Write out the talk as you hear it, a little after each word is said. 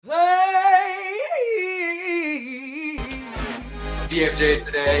DMJ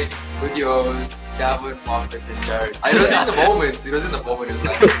today with your host, Gavin, Marcus, and Jared. It was in the moment. It was in the moment. It was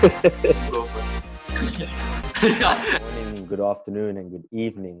like, go for it. Good morning, good afternoon, and good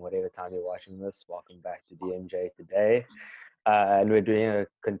evening, whatever time you're watching this. Welcome back to DMJ today. And we're doing a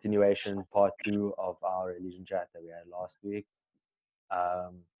continuation, part 2 of our religion chat that we had last week.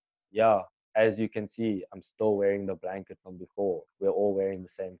 Yeah, as you can see, I'm still wearing the blanket from before. We're all wearing the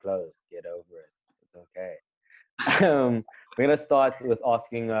same clothes. Get over it. It's okay. We're going to start with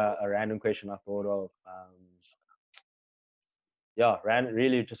asking a random question I thought of.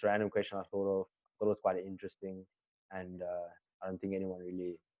 Really just random question I thought of. Thought it was quite interesting, and I don't think anyone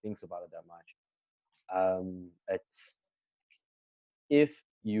really thinks about it that much. It's if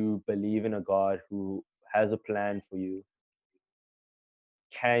you believe in a God who has a plan for you,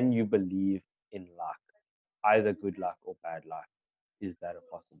 can you believe in luck, either good luck or bad luck? Is that a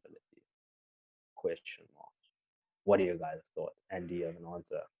possibility? Question mark. What are your guys' thoughts? And do you have an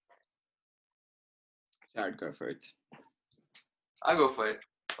answer? Jared, go for it. I'll go for it.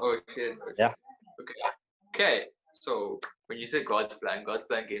 Oh, shit. Yeah. Okay. So when you say God's plan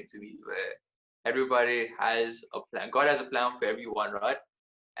came to me where everybody has a plan. God has a plan for everyone, right?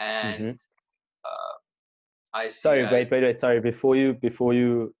 And I see. Sorry, wait. Sorry, before you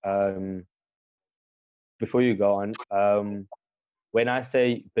go on, when I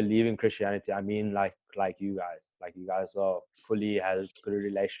say believe in Christianity, I mean like you guys. Like you guys are fully has good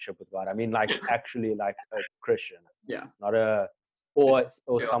relationship with God. I mean like actually like a Christian. Yeah. Not a or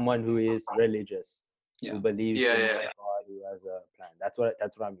someone who is religious. Yeah. Who believes in God, who has a plan. That's what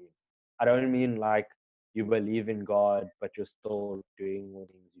I mean. I don't mean like you believe in God but you're still doing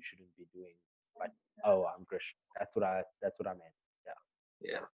things you shouldn't be doing. But I'm Christian. That's what I meant.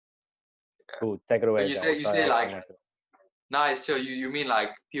 Yeah. Cool. Take it away. You say like nice. So you mean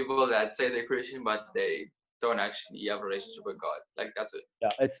like people that say they're Christian but they don't actually have a relationship with God. Like that's it. Yeah,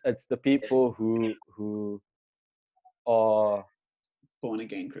 it's the people who are born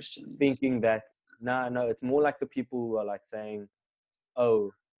again Christians thinking that no, it's more like the people who are like saying,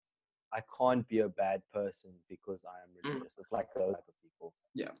 oh, I can't be a bad person because I am religious. It's like those type of people.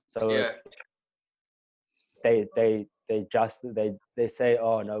 Yeah. So it's they say,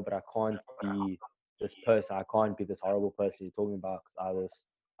 oh no, but I can't be this person. I can't be this horrible person you're talking about because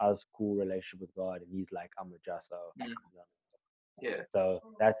I was cool relationship with God, and he's like, I'm a just. Yeah. So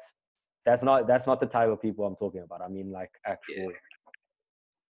that's not the type of people I'm talking about. I mean like actual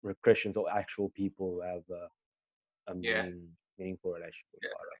Christians or actual people who have a meaningful relationship with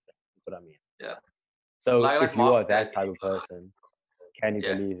God. That's what I mean. Yeah. So like if you are that type of person, can you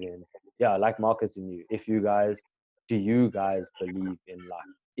believe in like Marcus and you? Do you guys believe in luck?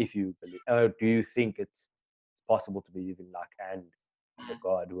 If you believe, do you think it's possible to believe in luck and the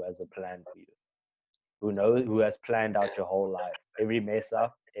God who has a plan for you? Who has planned out your whole life, every mess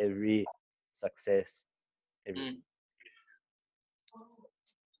up, every success, everything.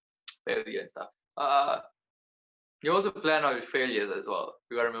 Failure and stuff. You also plan out your failures as well.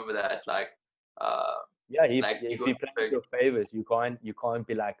 You gotta remember that. If you plan your favors, you can't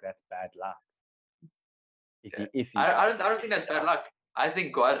be like that's bad luck. I don't think that's bad luck. I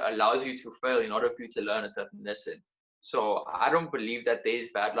think God allows you to fail in order for you to learn a certain lesson. So I don't believe that there's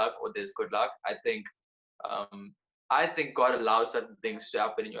bad luck or there's good luck. I think God allows certain things to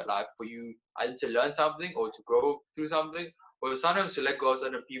happen in your life for you either to learn something or to grow through something, or sometimes to let go of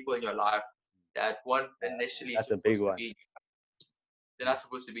certain people in your life that weren't initially supposed to be. They're not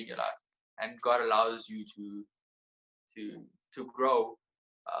supposed to be in your life, and God allows you to grow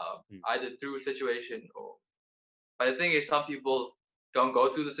either through a situation or. But the thing is, some people don't go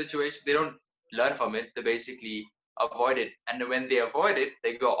through the situation. They don't learn from it. They basically avoid it, and when they avoid it,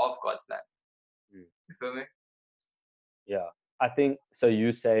 they go off God's plan. You feel me? Yeah, I think so.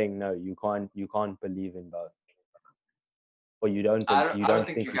 You saying no, you can't believe in both, or you don't. I don't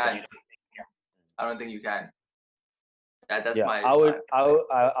think you can. I don't think you can. That's my. I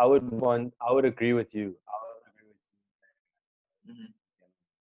would agree with you.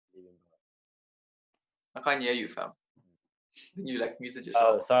 I can't hear you, fam. You like muted Oh,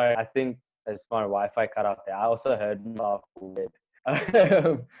 yourself. sorry. I think it's my Wi-Fi cut out there. I also heard myself weird,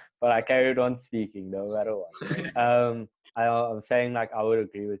 but I carried on speaking no matter what. I'm saying like I would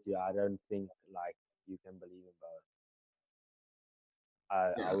agree with you. I don't think like you can believe in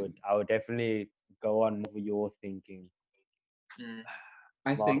both. I would definitely go on with your thinking.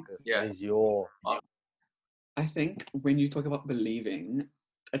 I think what is your? I think when you talk about believing,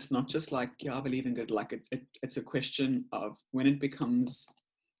 it's not just like I believe in good luck. It's a question of when it becomes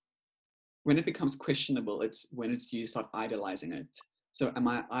questionable. It's when you start idolizing it. So am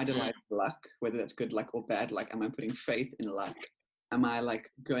I idolizing luck, whether that's good luck or bad luck? Am I putting faith in luck am I like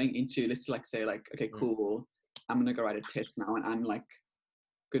going into, let's like say like, okay, cool, I'm gonna go write a test now, and I'm like,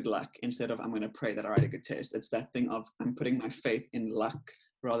 good luck, instead of I'm gonna pray that I write a good test. It's that thing of I'm putting my faith in luck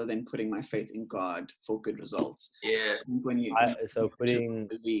rather than putting my faith in God for good results. Yeah. When you putting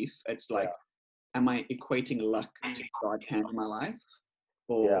belief, it's like, am I equating luck to God's hand in my life,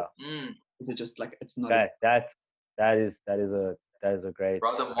 or is it just like it's not? That is a great.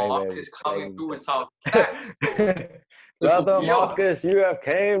 Brother great Mark is coming through with some facts. Brother Marcus, you have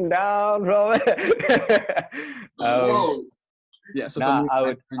came down from it. Whoa. Yeah, so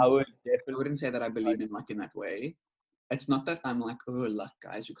I wouldn't say that I believe in luck in that way. It's not that I'm like, oh, luck,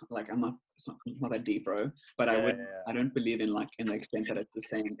 guys. You can't, like, I'm not. It's not that deep, bro. But I don't believe in luck in the extent that it's the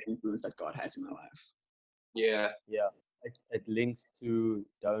same influence that God has in my life. Yeah. Yeah. It links to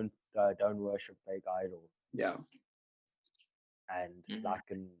don't worship fake idols. Yeah. And luck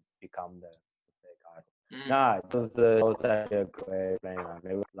can become the fake idol. Nah, it was actually a great thing. I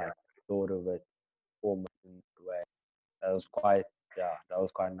never like thought of it almost in that way. That was quite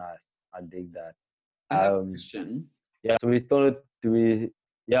nice. I dig that. I have a question. Yeah, so do you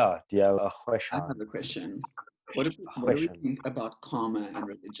have a question? I have a question. What do we think about karma and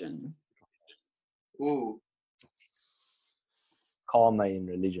religion? Ooh. Karma in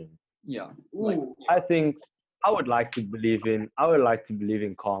religion. Yeah. Ooh. I think I would like to believe in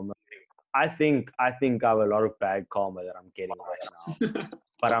karma. I think I have a lot of bad karma that I'm getting right now.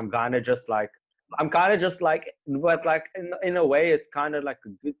 But I'm kind of just like, but like in a way, it's kind of like a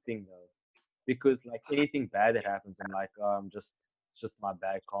good thing though, because like anything bad that happens, I'm like, it's just my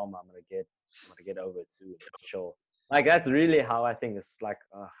bad karma. I'm gonna get over it soon. It's chill. Like that's really how I think. It's like,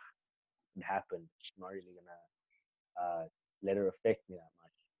 it happened. I'm not really gonna let it affect me that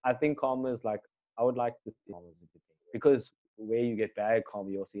much. I think karma is like, I would like to think karma is a good thing, because where you get bad karma,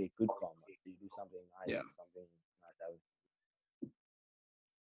 you also get good karma. So you do something nice, something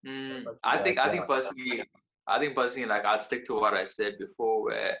nice. I think personally, like I'd stick to what I said before,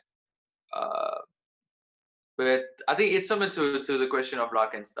 where, but I think it's similar to the question of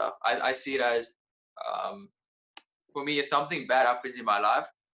luck and stuff. I see it as, for me, if something bad happens in my life,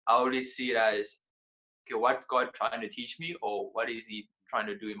 I always see it as, okay, what's God trying to teach me, or what is He trying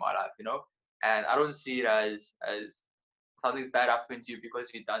to do in my life, And I don't see it as something's bad happened to you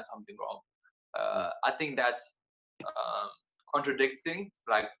because you've done something wrong. I think that's contradicting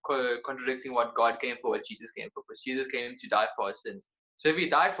what God came for, what Jesus came for, because Jesus came to die for our sins. So if He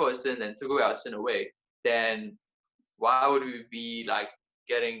died for our sins and took away our sin away, then why would we be like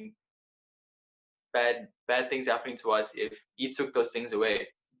getting bad things happening to us if He took those things away?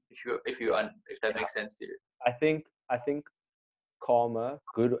 If that makes sense to you. I think karma,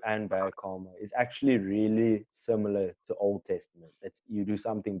 good and bad karma, is actually really similar to Old Testament. It's you do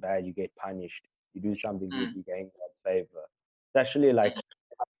something bad, you get punished. You do something good, you gain God's favor. It's actually like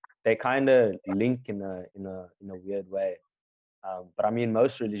they kind of link in a weird way. But I mean,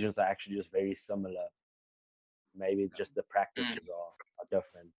 most religions are actually just very similar. Maybe it's just the practices are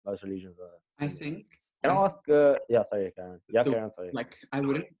different. Most religions are. I think. Can I ask? Yeah, sorry, Karen. Yeah, Karen, sorry. Like, I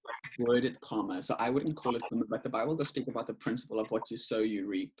wouldn't word it karma, so I wouldn't call it karma, but the Bible does speak about the principle of what you sow, you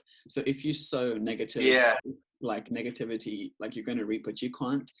reap. So if you sow negativity, like you're going to reap, but you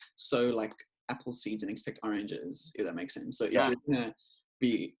can't sow like apple seeds and expect oranges, if that makes sense. So if you're going to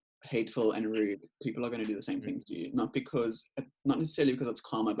be hateful and rude, people are going to do the same thing to you, not necessarily because it's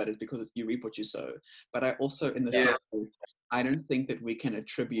karma, but it's because you reap what you sow. But I also, in the same way, I don't think that we can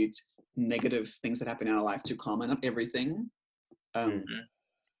attribute negative things that happen in our life to karma, not everything,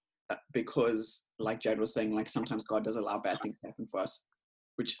 because like Jared was saying, like sometimes God does allow bad things to happen for us,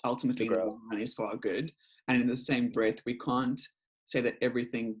 which ultimately in the long run is for our good. And in the same breath, we can't say that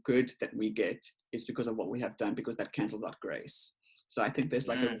everything good that we get is because of what we have done, because that cancels out grace. So I think there's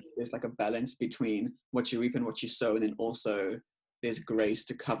like a balance between what you reap and what you sow, and then also there's grace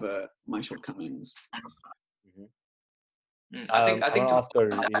to cover my shortcomings. I think ask a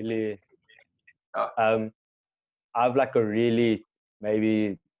really I have like a really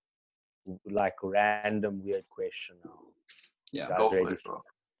maybe like random weird question now. Yeah, go for it, bro. Are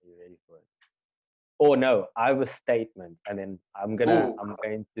you ready for it? Oh no, I have a statement, and then I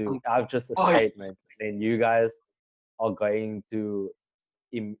have just a statement, and you guys are going to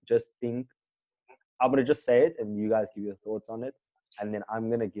just think. I'm gonna just say it, and you guys give your thoughts on it, and then I'm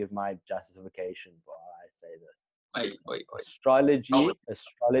gonna give my justification for how I say this. Wait.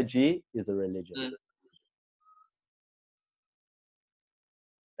 Astrology is a religion.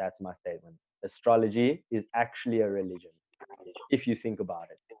 That's my statement. Astrology is actually a religion, if you think about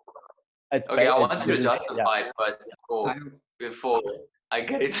it. I want you to justify it first before. I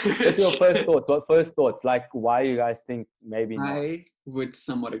get it. What's your first thoughts? What first thoughts? Like, why you guys think maybe not? I would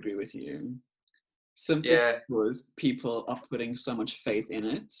somewhat agree with you. Simply because people are putting so much faith in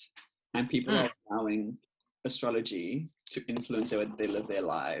it, and people are allowing astrology to influence how they live their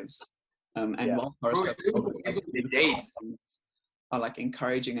lives. And while horoscopes are like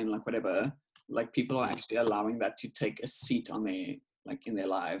encouraging and like whatever, like people are actually allowing that to take a seat on their like in their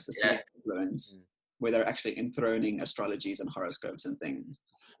lives, a seat of influence, where they're actually enthroning astrologies and horoscopes and things.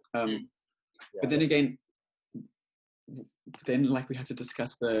 But then again, like we have to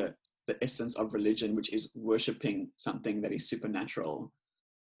discuss the essence of religion, which is worshipping something that is supernatural,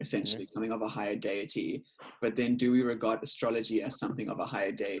 essentially something of a higher deity. But then do we regard astrology as something of a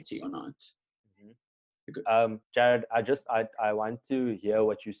higher deity or not? Jared, I want to hear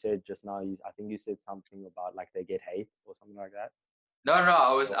what you said just now. I think you said something about like they get hate or something like that. No,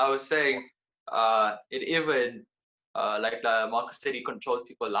 I was saying it even like Marcus said, he controls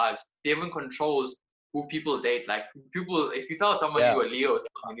people's lives. He even controls who people date. Like people, if you tell someone you're a Leo or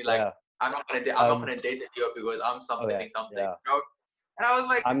something, you're like, I'm not gonna date a Leo because I'm something. You know? And I was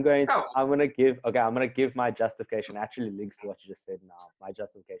like, I'm gonna give my justification. Actually links to what you just said now. My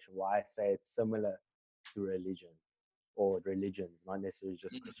justification why I say it's similar to religion or religions, not necessarily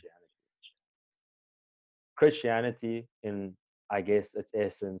just Christianity. Christianity, in I guess its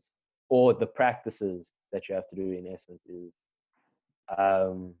essence, or the practices that you have to do in essence, is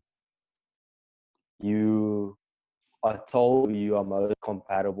you are told who you are most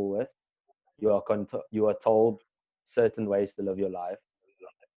compatible with. You are told certain ways to live your life,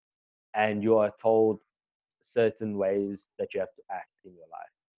 and you are told certain ways that you have to act in your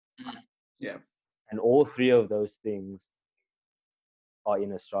life. Yeah. And all three of those things are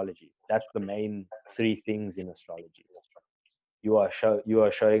in astrology. That's the main three things in astrology. You are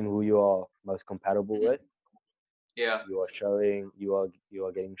showing who you are most compatible with. Yeah. You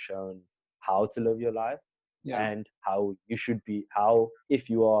are getting shown how to live your life, and how you should be, if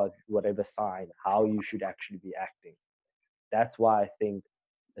you are whatever sign, how you should actually be acting. That's why I think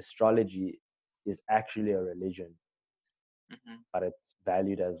astrology is actually a religion, but it's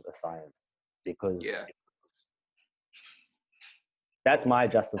valued as a science, because that's my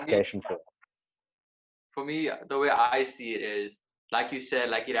justification for it. For me, the way I see it is, like you said,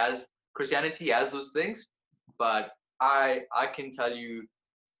 like Christianity has those things, but I can tell you,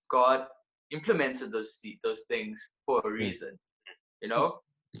 God implemented those things for a reason. You know,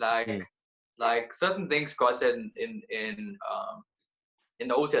 like certain things God said in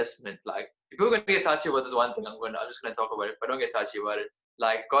the Old Testament. Like if we're gonna get touchy about this one thing, I'm just gonna talk about it, but don't get touchy about it.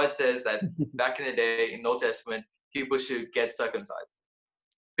 Like God says that back in the day in the Old Testament, people should get circumcised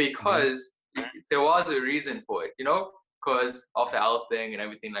because there was a reason for it, you know, because of the health thing and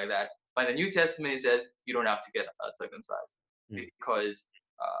everything like that. But in the New Testament, it says you don't have to get circumcised because,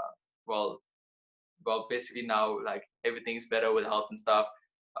 well, basically now like everything's better with health and stuff.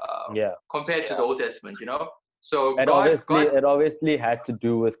 Compared to the Old Testament, you know. So it obviously had to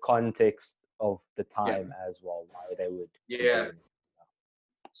do with context of the time as well, why they would.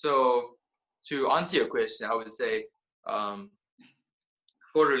 So to answer your question, I would say,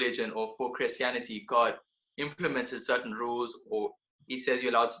 for religion or for Christianity, God implemented certain rules, or He says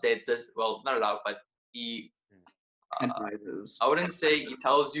you're allowed to date this. Well, not allowed, but He advises. I wouldn't say He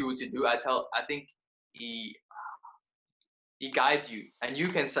tells you what to do. I think He guides you, and you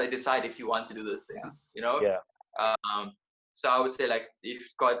can decide if you want to do those things. You know. So I would say, like,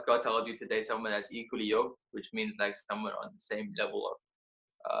 if God tells you to date someone that's equally yoked, which means like someone on the same level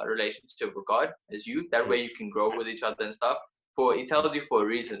of relationship with God as you, that way you can grow with each other and stuff. He tells you for a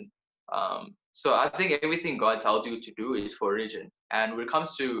reason. So I think everything God tells you to do is for a reason. And when it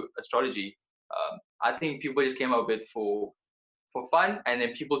comes to astrology, I think people just came up with it for fun, and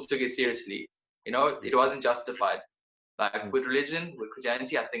then people took it seriously. You know, it wasn't justified. Like with religion, with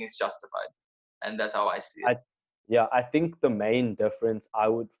Christianity, I think it's justified, and that's how I see it. I think the main difference I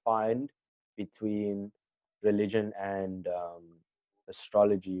would find between religion and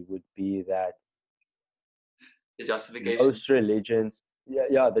astrology would be that the justification. Most religions,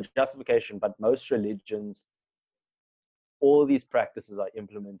 the justification, but most religions, all these practices are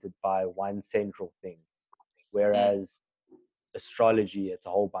implemented by one central thing, whereas astrology, it's a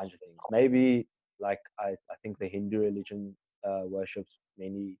whole bunch of things. Maybe like I think the Hindu religion worships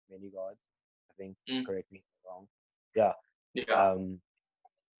many gods. I think, correct me if I'm wrong.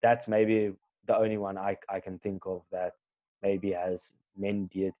 That's maybe the only one I can think of that maybe has many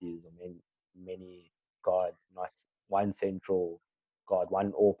deities or many gods, not one central god,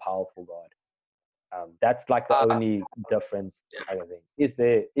 one all-powerful god. That's like the only difference I think. Is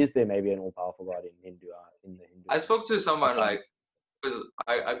there maybe an all-powerful god in the Hindu? I spoke to someone like because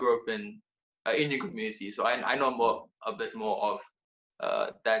I grew up in Indian community, so I know a bit more of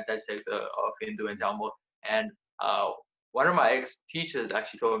that sector of Hindu and Tamil. And one of my ex teachers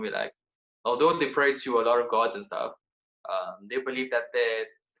actually told me, like, although they pray to a lot of gods and stuff, they believe that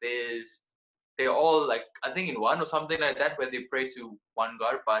they're all, like, I think in one or something like that, where they pray to one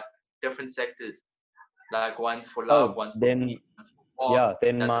god but different sectors, like one's for love, one's for peace, one's for war. Yeah,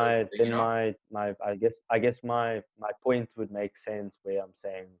 then my I guess my point would make sense, where I'm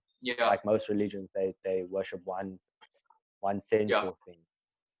saying, like most religions, they worship one central thing,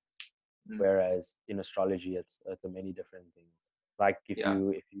 whereas in astrology it's many different things. Like if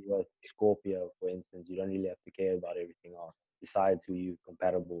you were Scorpio, for instance, you don't really have to care about everything else besides who you're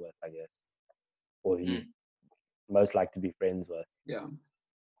compatible with, I guess, or who you most like to be friends with. Yeah.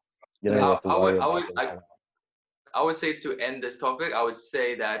 You don't have to worry about I would say, to end this topic, I would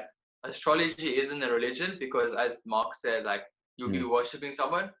say that astrology isn't a religion, because as Mark said, like, you'll be worshipping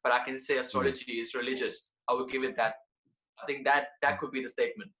someone, but I can say astrology is religious. I would give it that. I think that could be the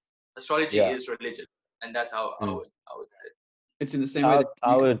statement. Astrology is religion, and that's how I would say it. It's in the same way that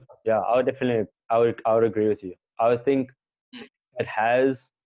I would definitely I would agree with you. I would think it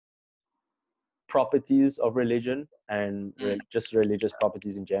has properties of religion and just religious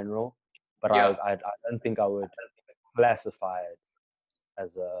properties in general, but I don't think I would classify it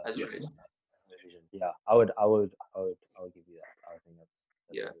as religion. Yeah, I would give you that. I think that's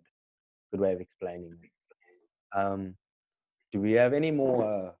a good way of explaining it. Do we have any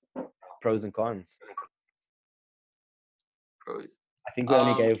more pros and cons? Pros. I think we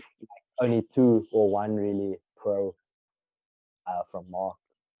only gave only 2 or 1 really pro from Mark.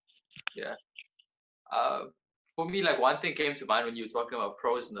 Yeah. For me, like, one thing came to mind when you were talking about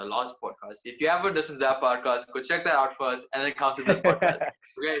pros in the last podcast. If you haven't listened to that podcast, go check that out first, and then come to this podcast.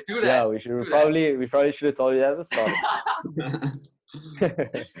 Okay, do that. Yeah, we probably should have told you that at the start.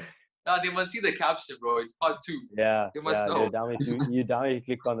 No, they must see the caption, bro. It's part 2. Yeah, they must know. You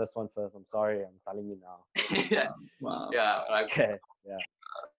clicked on this one first. I'm sorry. I'm telling you now. Yeah. Wow. Yeah. Like, okay. Yeah.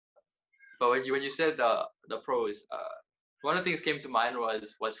 But when you said the pros, one of the things came to mind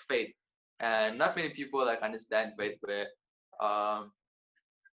was faith, and not many people like understand faith.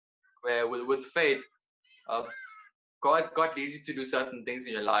 Where with faith, God leads you to do certain things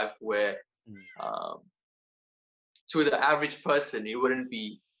in your life where, to the average person, it wouldn't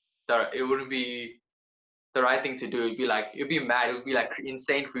be the right thing to do. It'd be mad. It would be like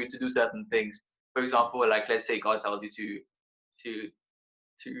insane for you to do certain things. For example, like, let's say God tells you to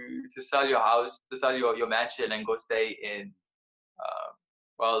sell your house, to sell your mansion, and go stay in,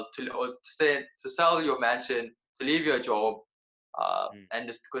 to sell your mansion, to leave your job, and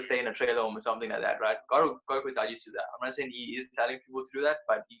just go stay in a trailer home or something like that, right? God could tell you to do that. I'm not saying He is telling people to do that,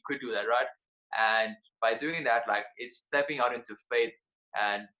 but He could do that, right? And by doing that, like, it's stepping out into faith,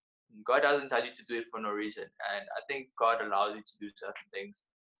 and God doesn't tell you to do it for no reason. And I think God allows you to do certain things,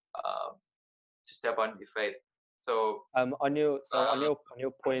 to step out into faith. So on your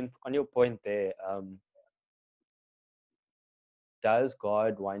point there, does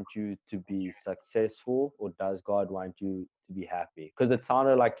God want you to be successful, or does God want you to be happy? Because it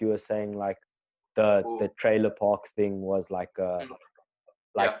sounded like you were saying, like, the trailer park thing was like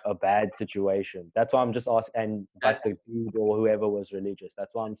a bad situation. That's why I'm just asking. But the dude or whoever was religious.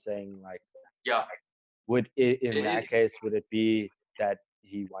 That's why I'm saying, like, would it, in that case, would it be that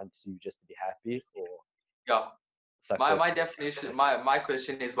he wants you just to be happy, or successful? My definition, my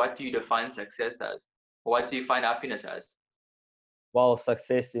question is, what do you define success as? What do you find happiness as? Well,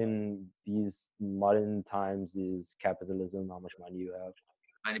 success in these modern times is capitalism. How much money you have,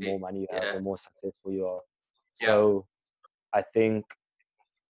 the more money you have, the more successful you are. So I think,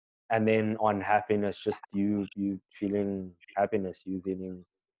 and then on happiness, just you feeling happiness, you feeling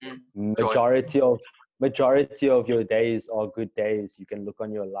majority of your days are good days. You can look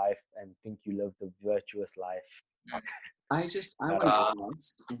on your life and think you lived a virtuous life. I want to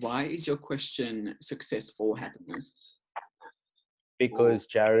ask, why is your question success or happiness? Because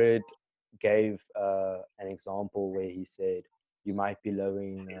Jared gave an example where he said you might be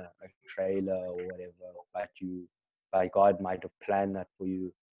living a trailer or whatever, but God might have planned that for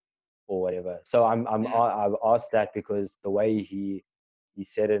you or whatever. So I've asked that because the way he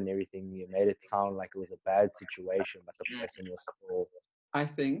said it and everything, he made it sound like it was a bad situation, but the person was still, I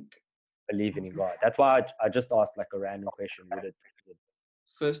think, believing in God. That's why I just asked like a random question.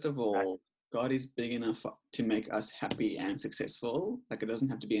 First of all, God is big enough to make us happy and successful. Like, it doesn't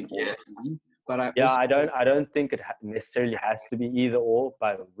have to be an all the time. But I don't think it necessarily has to be either or,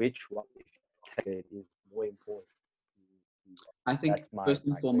 but which one is more important. I think first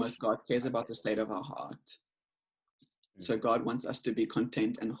and foremost, God cares about the state of our heart. So God wants us to be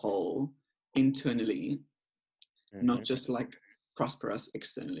content and whole internally, not just like prosperous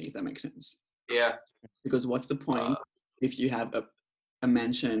externally, if that makes sense. Yeah. Because what's the point if you have a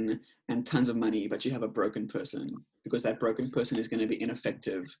mansion and tons of money, but you have a broken person? Because that broken person is going to be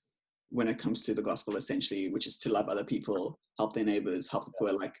ineffective when it comes to the gospel, essentially, which is to love other people, help their neighbors, help the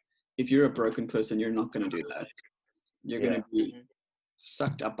poor. Like, if you're a broken person, you're not going to do that. You're going to be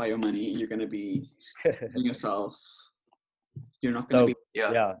sucked up by your money. You're going to be stealing yourself. You're not going to be.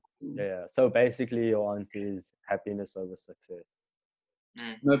 Yeah. So basically, your answer is happiness over success.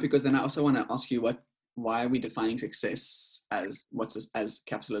 No, because then I also want to ask you why are we defining success as as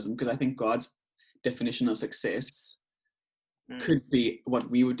capitalism? Because I think God's definition of success could be what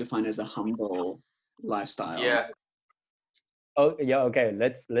we would define as a humble lifestyle. Yeah. Oh yeah. Okay.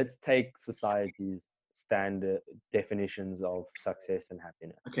 Let's take society's standard definitions of success and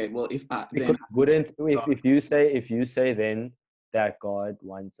happiness. Okay. Well, if you say then that God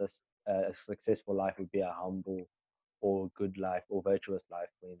wants us a successful life would be a humble or good life or virtuous life,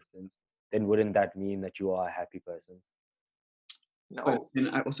 for instance, then wouldn't that mean that you are a happy person? No. But then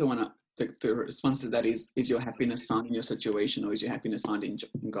I also want to. The response to that is your happiness found in your situation, or is your happiness found in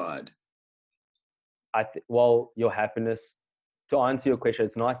God? Well, your happiness, to answer your question,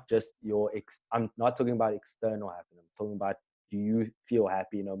 it's not just I'm not talking about external happiness. I'm talking about, do you feel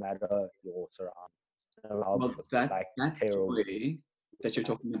happy no matter your surroundings? Well, that joy that you're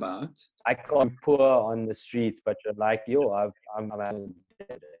talking about. I can't poor on the streets, but you're like, I'm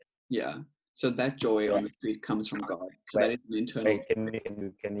yeah. So that joy on the street comes from God. So that is an internal. Wait, can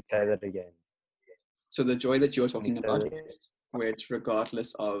you say that again? So the joy that you're talking about, where it's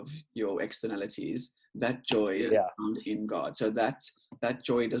regardless of your externalities, that joy is found in God. So that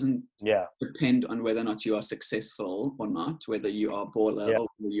joy doesn't depend on whether or not you are successful or not, whether you are baller or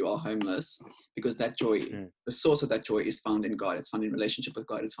whether you are homeless, because that joy, the source of that joy is found in God. It's found in relationship with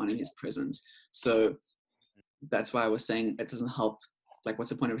God. It's found in His presence. So that's why I was saying it doesn't help. Like,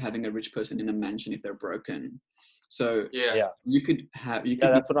 what's the point of having a rich person in a mansion if they're broken? So you could have.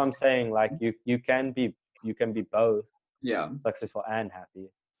 That's what I'm saying. Like you can be both. Yeah. Successful and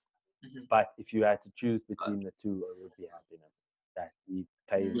happy. But if you had to choose between the two, it would be happiness. That He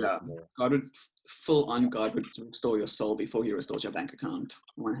pays more. God would restore your soul before He restores your bank account.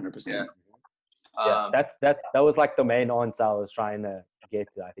 100%. That was like the main answer I was trying to get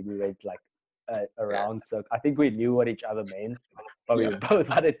to. I think we went like around. So I think we knew what each other meant, but we both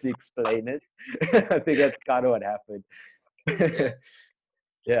wanted to explain it. I think that's kind of what happened. I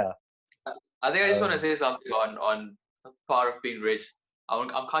think I just want to say something on part of being rich.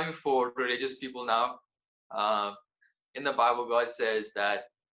 I'm coming for religious people now. In the Bible, God says that.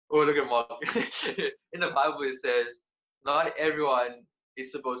 Oh, look at Mark. In the Bible, it says not everyone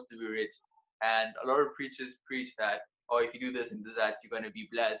is supposed to be rich, and a lot of preachers preach that. Oh, if you do this and do that, you're gonna be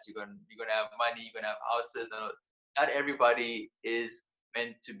blessed. You're gonna have money. You're gonna have houses. And all. Not everybody is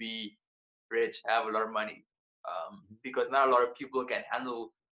meant to be rich, have a lot of money, because not a lot of people can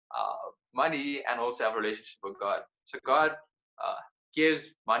handle money and also have a relationship with God. So God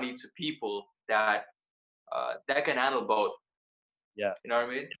gives money to people that can handle both. Yeah. You know what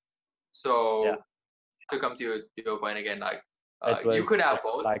I mean? So to come to your point again, like you could have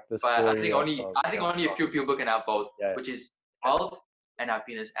both, but I think only a few people can have both, which is health and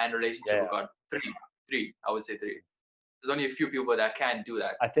happiness and relationship with God. Three, I would say three. There's only a few people that can do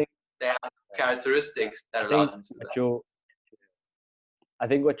that. I think they have characteristics that allow them to do that. I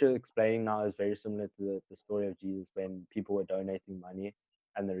think what you're explaining now is very similar to the story of Jesus, when people were donating money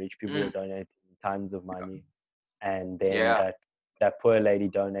and the rich people were donating tons of money, and then that poor lady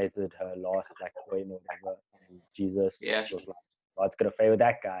donated her last like coin or whatever, and Jesus was like, God's gonna favor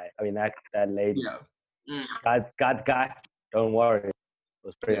that guy. I mean that lady. God's guy. Don't worry. It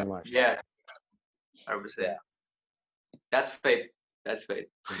was pretty much. 100%. That's faith. That's faith.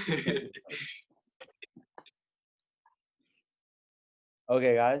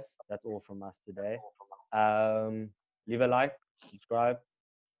 Okay, guys, that's all from us today. Leave a like, subscribe,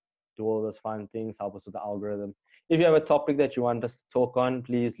 do all those fun things, help us with the algorithm. If you have a topic that you want us to talk on,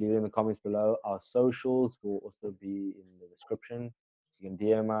 please leave it in the comments below. Our socials will also be in the description. You can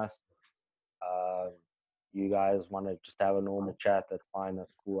DM us. You guys want to just have a normal chat, that's fine,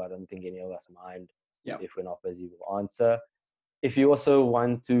 that's cool. I don't think any of us mind if we're not busy, we'll answer. If you also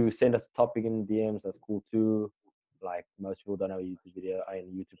want to send us a topic in DMs, that's cool too. Like, most people don't have a YouTube video and a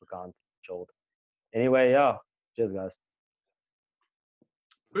YouTube account. Anyway, cheers guys.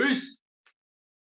 Peace.